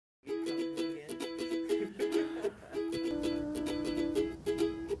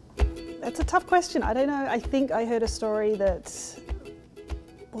It's a tough question. I don't know. I think I heard a story that,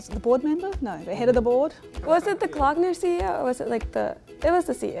 was it the board member? No, the head of the board. Was it the Kloeckner CEO or was it like it was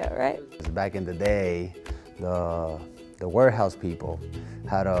the CEO, right? Back in the day, the warehouse people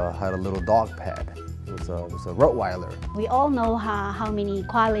had a little dog pet. It was a Rottweiler. We all know how many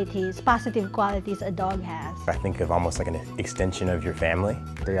qualities, positive qualities a dog has. I think of almost like an extension of your family.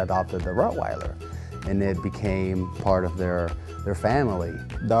 They adopted the Rottweiler, and it became part of their family.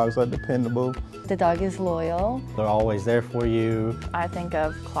 Dogs are dependable. The dog is loyal. They're always there for you. I think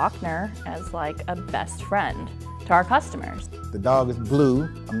of Kloeckner as like a best friend to our customers. The dog is blue.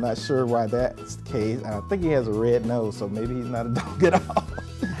 I'm not sure why that's the case. I think he has a red nose, so maybe he's not a dog at all.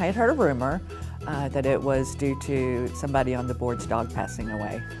 I had heard a rumor that it was due to somebody on the board's dog passing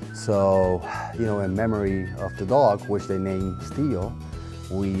away. So, in memory of the dog, which they named Steel,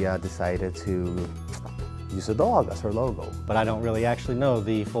 we decided to use a dog as her logo. But I don't really actually know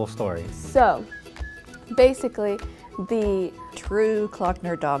the full story. So, basically, the true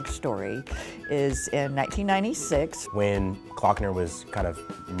Kloeckner Dog Story is in 1996. When Kloeckner was kind of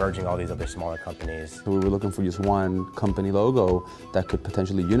merging all these other smaller companies. So we were looking for just one company logo that could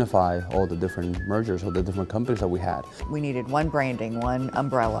potentially unify all the different mergers, all the different companies that we had. We needed one branding, one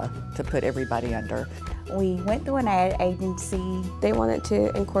umbrella to put everybody under. We went to an ad agency. They wanted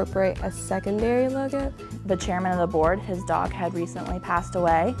to incorporate a secondary logo. The chairman of the board, his dog had recently passed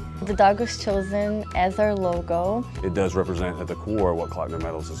away. The dog was chosen as our logo. It does represent at the core what Kloeckner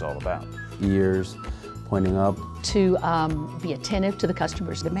Metals is all about. Ears pointing up. To be attentive to the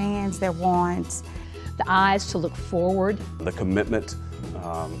customers' Demands, their wants. the eyes to look forward. The commitment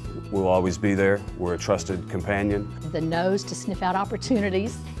will always be there. We're a trusted companion. The nose to sniff out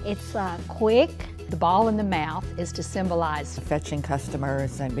opportunities. It's quick. The ball in the mouth is to symbolize. Fetching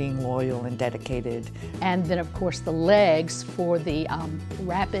customers and being loyal and dedicated. And then of course the legs for the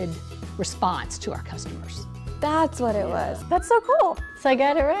rapid response to our customers. That's what it was. That's so cool. So I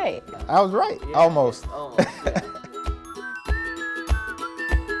got it right. I was right, almost.